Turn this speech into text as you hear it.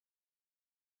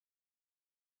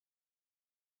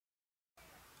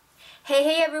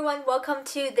Hey everyone, welcome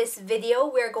to this video.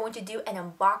 We're going to do an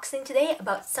unboxing today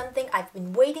about something I've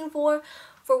been waiting for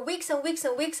weeks and weeks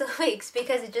and weeks and weeks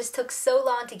because it just took so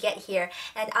long to get here,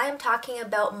 and I am talking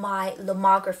about my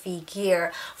lomography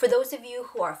gear. For those of you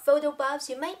who are photo buffs,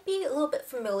 you might be a little bit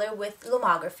familiar with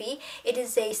lomography. It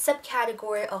is a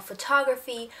subcategory of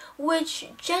photography which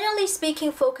generally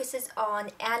speaking focuses on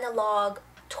analog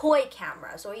toy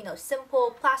cameras, or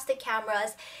simple plastic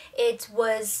cameras. It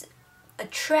was a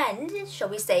trend, shall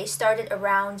we say, started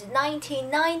around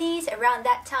 1990s, around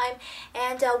that time,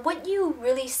 and what you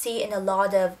really see in a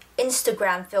lot of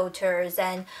Instagram filters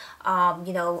and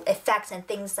effects and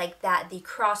things like that, the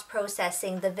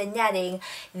cross-processing, the vignetting,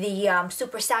 the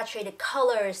super saturated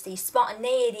colors, the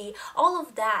spontaneity, all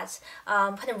of that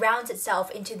kind of rounds itself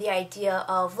into the idea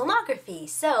of lomography.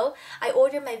 So I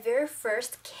ordered my very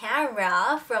first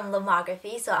camera from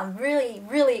Lomography, so I'm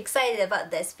really excited about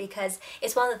this because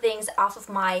it's one of the things off of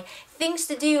my things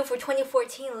to do for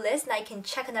 2014 list, and I can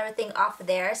check another thing off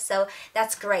there, so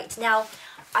that's great. Now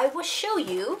I will show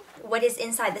you what is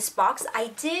inside this box. I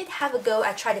did have a go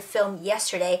at trying to film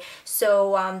yesterday,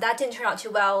 so that didn't turn out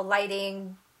too well.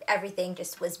 Lighting, everything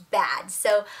just was bad.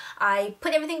 So I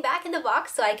put everything back in the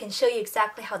box so I can show you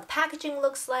exactly how the packaging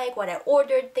looks like, what I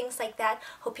ordered, things like that.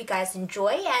 Hope you guys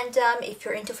enjoy, and if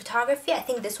you're into photography, I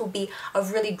think this will be a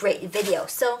really great video.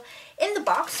 So in the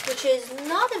box, which is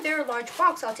not a very large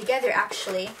box altogether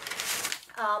actually,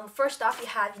 first off, you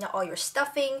have all your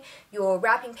stuffing, your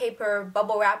wrapping paper,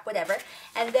 bubble wrap, whatever,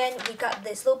 and then we got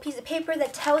this little piece of paper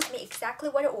that tells me exactly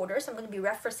what I ordered. So I'm going to be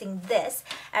referencing this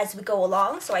as we go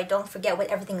along so I don't forget what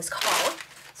everything is called.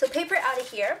 So paper out of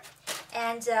here,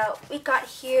 and we got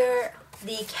here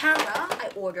the camera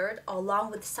I ordered along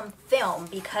with some film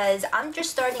because I'm just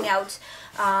starting out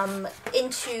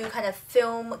into kind of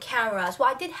film cameras. Well,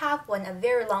 I did have one a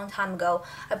very long time ago.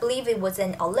 I believe it was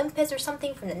an Olympus or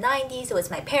something from the 90s. It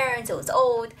was my parents, it was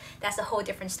old. That's a whole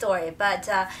different story. But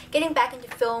getting back into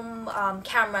film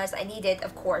cameras, I needed,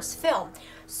 of course, film.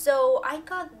 So I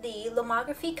got the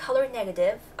Lomography Color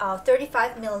Negative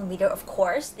 35mm, of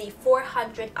course, the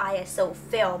 400 ISO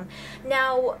film.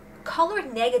 Now, color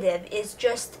negative is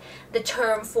just the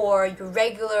term for your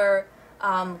regular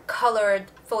colored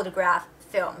photograph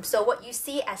film. So what you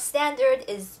see as standard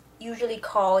is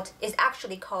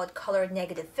actually called color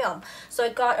negative film. So I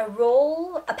got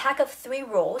a pack of 3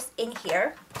 rolls in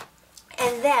here.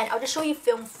 And then I'll just show you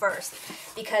film first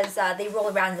because they roll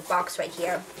around in the box right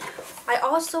here. I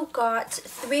also got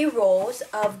 3 rolls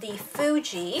of the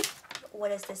Fuji,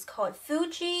 what is this called?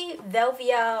 Fuji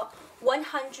Velvia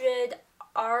 100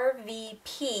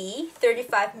 RVP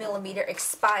 35mm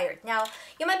expired. Now,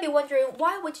 you might be wondering,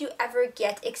 why would you ever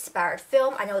get expired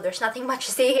film? I know there's nothing much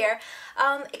to see here.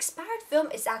 Expired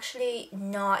film is actually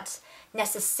not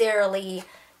necessarily,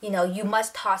 you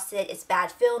must toss it, it's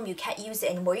bad film, you can't use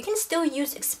it anymore. You can still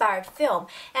use expired film.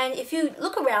 And if you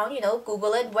look around,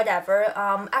 Google it, whatever,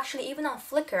 actually even on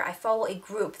Flickr, I follow a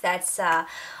group that's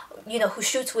who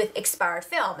shoots with expired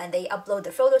film, and they upload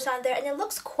their photos on there, and it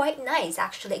looks quite nice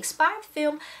actually. Expired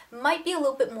film might be a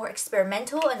little bit more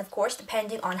experimental, and of course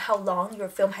depending on how long your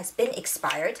film has been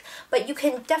expired, but you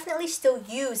can definitely still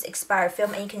use expired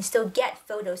film and you can still get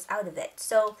photos out of it.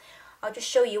 So I'll just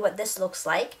show you what this looks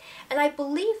like. And I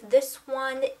believe this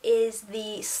one is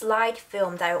the slide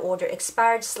film that I ordered,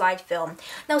 expired slide film.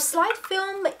 Now slide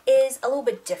film is a little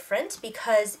bit different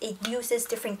because it uses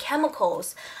different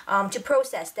chemicals to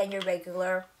process than your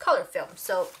regular color film.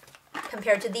 So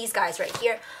compared to these guys right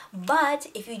here. But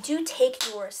if you do take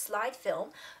your slide film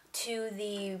to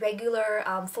the regular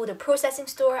photo processing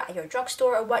store at your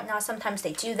drugstore or whatnot, sometimes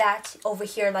they do that. Over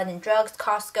here, London Drugs,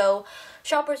 Costco,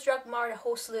 Shoppers Drug Mart, a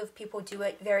whole slew of people do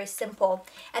it, very simple.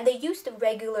 And they use the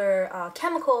regular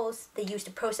chemicals they use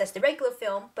to process the regular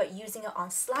film, but using it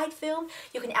on slide film,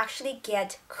 you can actually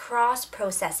get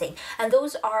cross-processing. And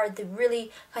those are the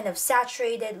really kind of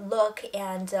saturated look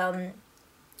and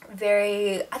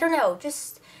very, I don't know,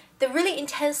 just the really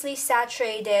intensely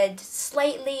saturated,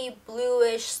 slightly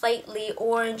bluish, slightly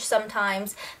orange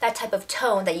sometimes, that type of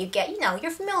tone that you get,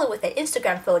 you're familiar with it,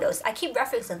 Instagram photos. I keep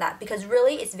referencing that because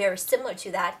really it's very similar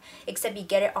to that, except you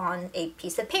get it on a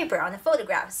piece of paper, on a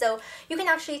photograph. So you can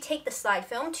actually take the slide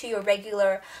film to your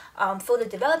regular photo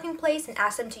developing place and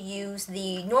ask them to use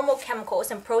the normal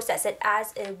chemicals and process it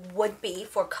as it would be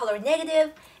for color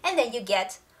negative, and then you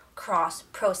get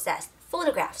cross-processed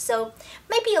photographs. So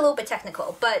might be a little bit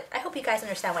technical, but I hope you guys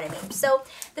understand what I mean. So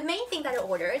the main thing that I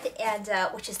ordered, and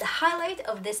which is the highlight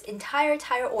of this entire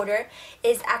order,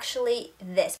 is actually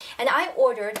this. And I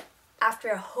ordered after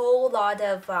a whole lot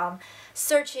of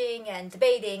searching and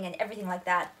debating and everything like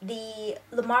that, the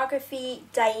Lomography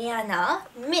Diana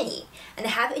Mini. And I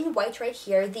have it in white right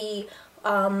here, the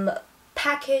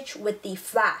package with the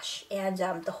flash and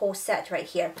the whole set right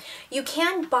here. You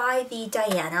can buy the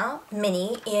Diana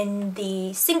Mini in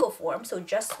the single form, so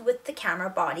just with the camera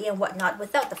body and whatnot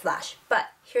without the flash. But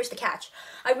here's the catch.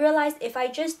 I realized if I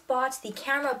just bought the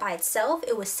camera by itself,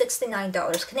 it was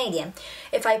 $69 Canadian.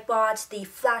 If I bought the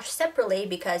flash separately,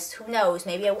 because who knows,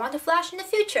 maybe I want a flash in the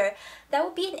future, that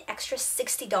would be an extra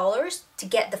 $60 to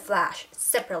get the flash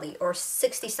separately, or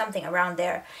 60 something around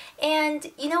there.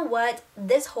 And you know what?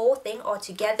 This whole thing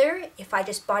altogether, if I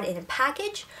just bought it in a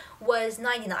package, was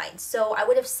 $99. So I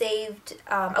would have saved,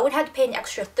 I would have to pay an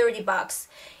extra $30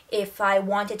 if I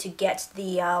wanted to get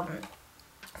the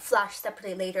flash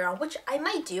separately later on, which I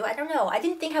might do. I don't know. I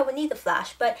didn't think I would need the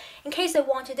flash, but in case I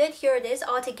wanted it, here it is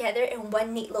all together in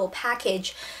one neat little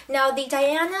package. Now, the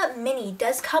Diana Mini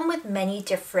does come with many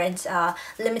different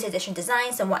limited edition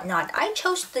designs and whatnot. I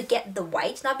chose to get the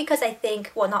white, not because I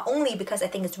think, well, not only because I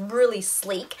think it's really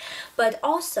sleek, but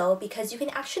also because you can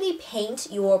actually paint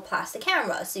your plastic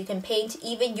camera. So you can paint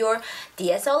even your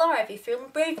DSLR if you're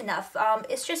feeling brave enough.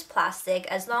 It's just plastic.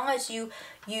 As long as you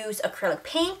use acrylic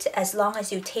paint, as long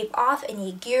as you tape off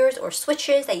any gears or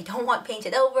switches that you don't want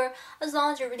painted over, as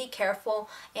long as you're really careful.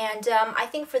 And I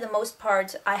think for the most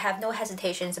part, I have no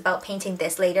hesitations about painting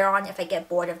this later on if I get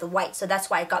bored of the white. So that's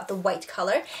why I got the white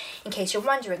color, in case you're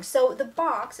wondering. So the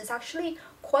box is actually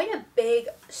quite a big,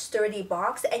 sturdy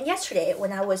box. And yesterday,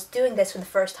 when I was doing this for the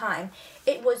first time,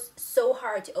 it was so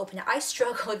hard to open it. I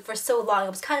struggled for so long.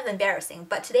 It was kind of embarrassing.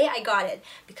 But today I got it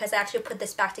because I actually put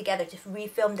this back together to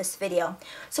refilm this video.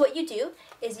 So what you do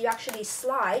is you actually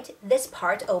slide this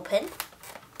part open.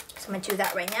 So I'm going to do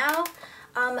that right now.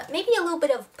 Maybe a little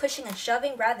bit of pushing and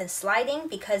shoving rather than sliding,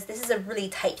 because this is a really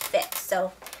tight fit.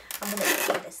 So I'm going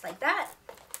to do this like that,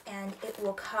 and it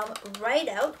will come right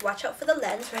out. Watch out for the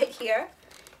lens right here.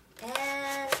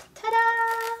 And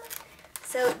ta-da!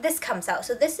 So this comes out.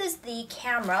 So this is the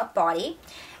camera body.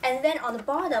 And then on the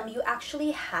bottom, you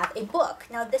actually have a book.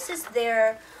 Now this is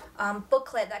their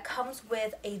booklet that comes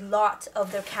with a lot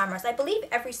of their cameras. I believe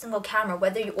every single camera,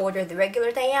 whether you order the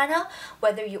regular Diana,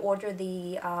 whether you order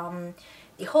the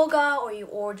Hoga, or you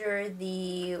order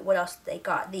the, what else they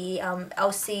got? The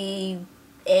LCA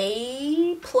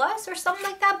Plus or something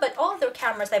like that, but all of their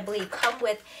cameras, I believe, come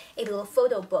with a little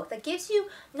photo book that gives you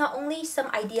not only some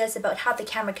ideas about how the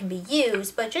camera can be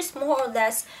used, but just more or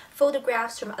less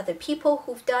photographs from other people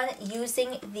who've done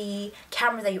using the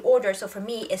camera that you order. So for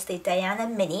me, it's the Diana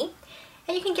Mini,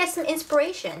 and you can get some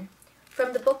inspiration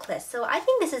from the booklet. So I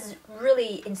think this is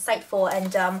really insightful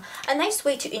and a nice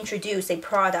way to introduce a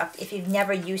product if you've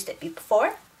never used it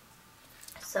before.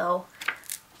 So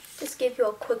just give you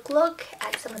a quick look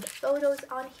at some of the photos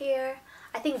on here.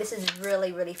 I think this is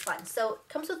really, really fun. So it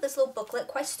comes with this little booklet,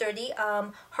 quite sturdy,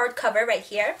 hardcover right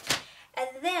here. And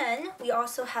then we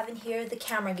also have in here the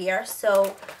camera gear.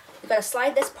 So you gotta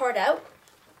slide this part out.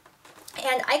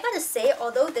 And I gotta say,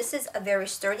 although this is a very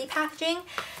sturdy packaging,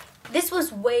 this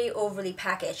was way overly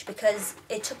packaged because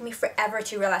it took me forever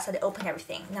to realize how to open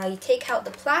everything. Now you take out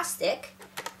the plastic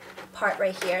part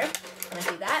right here. I'm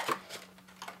gonna do that.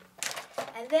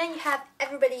 And then you have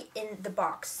everybody in the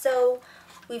box. So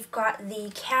we've got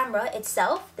the camera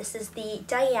itself. This is the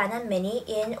Diana Mini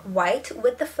in white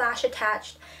with the flash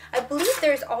attached. I believe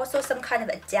there's also some kind of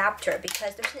adapter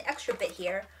because there's an extra bit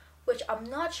here, which I'm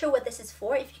not sure what this is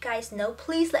for. If you guys know,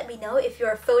 please let me know if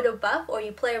you're a photo buff or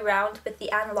you play around with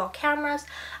the analog cameras.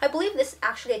 I believe this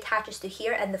actually attaches to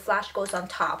here and the flash goes on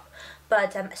top.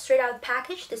 But straight out of the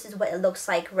package, this is what it looks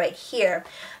like right here.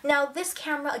 Now this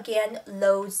camera again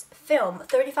loads film,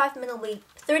 35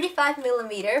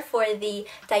 millimeter for the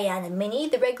Diana Mini.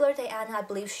 The regular Diana, I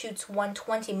believe, shoots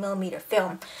 120 millimeter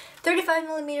film. 35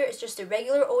 millimeter is just a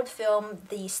regular old film,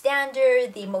 the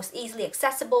standard, the most easily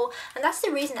accessible, and that's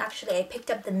the reason actually I picked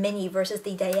up the Mini versus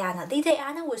the Diana. The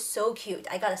Diana was so cute,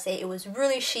 I gotta say. It was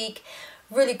really chic,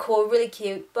 really cool, really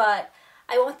cute, but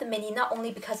I want the Mini not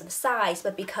only because of the size,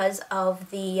 but because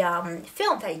of the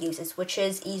film that it uses, which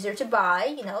is easier to buy,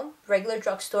 you know, regular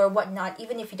drugstore, whatnot.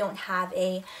 Even if you don't have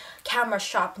a camera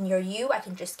shop near you, I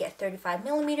can just get 35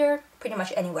 millimeter pretty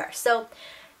much anywhere. So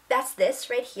that's this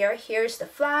right here. Here's the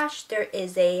flash. There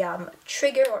is a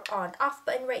trigger or on-off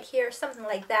button right here, something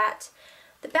like that.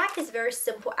 The back is very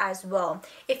simple as well.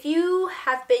 If you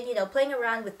have been, you know, playing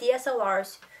around with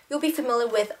DSLRs, you'll be familiar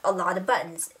with a lot of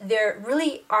buttons. There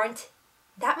really aren't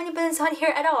that many buttons on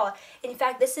here at all. In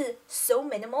fact, this is so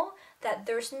minimal that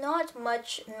there's not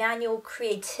much manual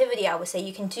creativity, I would say,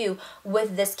 you can do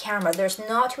with this camera. There's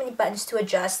not too many buttons to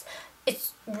adjust.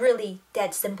 it's really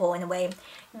dead simple in a way.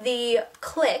 The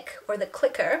click or the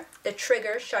clicker, the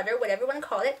trigger, shutter, whatever you want to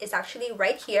call it, is actually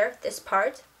right here, this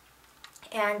part.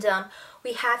 And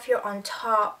we have here on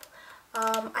top,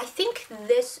 I think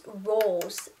this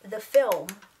rolls the film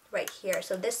right here.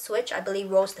 So this switch, I believe,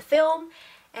 rolls the film.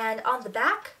 And on the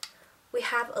back, we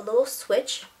have a little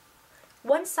switch.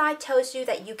 One side tells you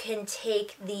that you can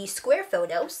take the square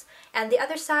photos, and the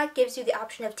other side gives you the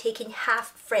option of taking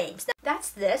half frames. Now,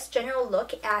 that's this general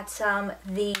look at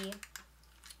the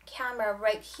camera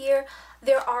right here.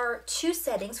 There are two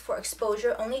settings for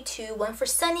exposure, only two, one for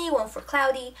sunny, one for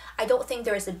cloudy. I don't think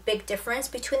there is a big difference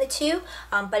between the two,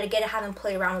 but again, I haven't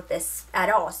played around with this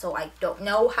at all, so I don't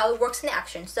know how it works in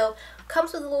action. So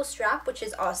comes with a little strap, which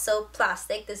is also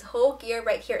plastic. This whole gear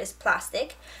right here is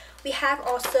plastic. We have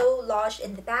also lodged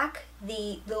in the back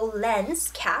the little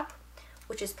lens cap,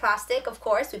 which is plastic, of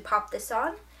course. We pop this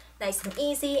on, nice and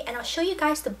easy. And I'll show you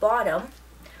guys the bottom,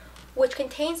 which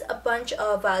contains a bunch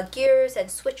of gears and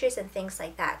switches and things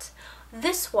like that.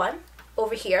 This one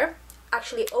over here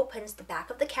actually opens the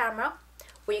back of the camera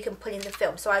where you can put in the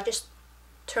film. So I just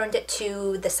turned it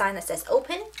to the sign that says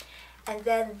open, and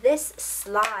then this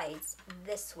slides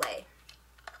this way.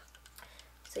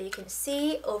 So you can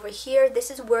see over here, this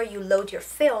is where you load your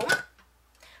film.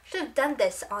 Should have done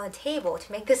this on a table to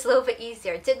make this a little bit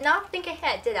easier. Did not think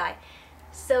ahead, did I?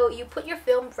 So you put your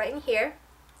film right in here,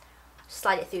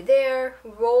 slide it through there,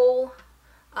 roll,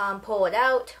 pull it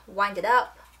out, wind it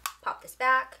up, pop this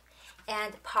back,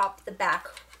 and pop the back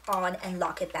on and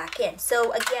lock it back in.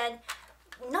 So again,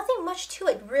 nothing much to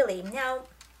it really. Now,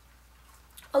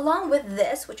 along with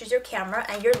this, which is your camera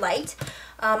and your light,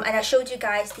 and I showed you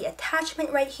guys the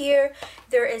attachment right here,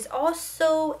 there is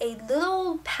also a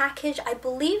little package. I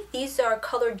believe these are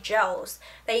colored gels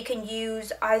that you can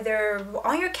use either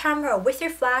on your camera or with your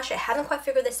flash. I haven't quite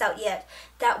figured this out yet.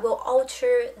 That will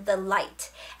alter the light,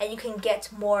 and you can get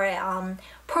more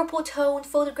purple toned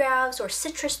photographs, or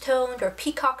citrus toned, or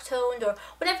peacock toned, or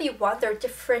whatever you want. There are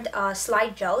different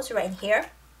slide gels right in here.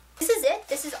 This is it.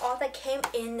 This is all that came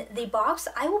in the box.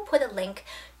 I will put a link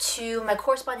to my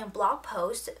corresponding blog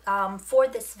post for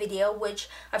this video, which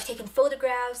I've taken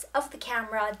photographs of the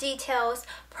camera, details,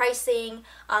 pricing.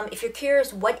 If you're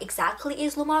curious what exactly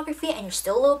is lomography and you're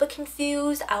still a little bit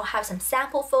confused, I'll have some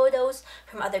sample photos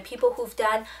from other people who've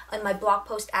done on my blog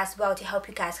post as well to help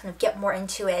you guys kind of get more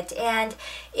into it. And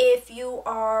if you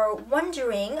are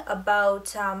wondering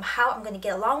about how I'm going to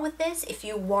get along with this, if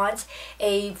you want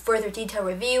a further detailed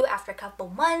review after a couple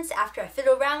months, after I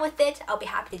fiddle around with it, I'll be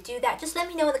happy to do that. Just let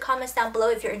me know in the comments down below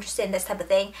if you're interested in this type of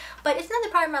thing. But it's another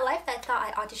part of my life that I thought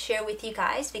I ought to share with you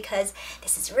guys because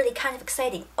this is really kind of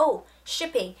exciting. Oh,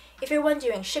 shipping. If you're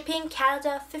wondering, shipping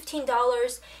Canada,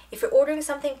 $15. If you're ordering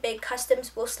something big,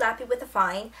 customs will slap you with a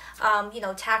fine. You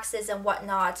know, taxes and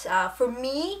whatnot. For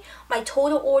me, my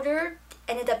total order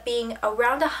ended up being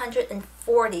around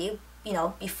 140, you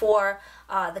know, before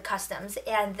the customs.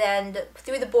 And then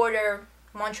through the border,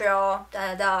 Montreal,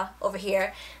 over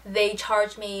here, they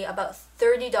charged me about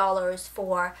 $30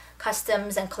 for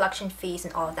customs and collection fees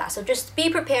and all of that. So just be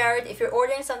prepared. If you're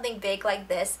ordering something big like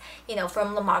this, you know,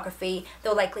 from Lomography,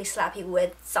 they'll likely slap you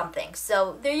with something.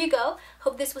 So there you go.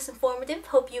 Hope this was informative.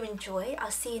 Hope you enjoyed. I'll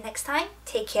see you next time.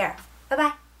 Take care.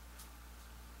 Bye-bye.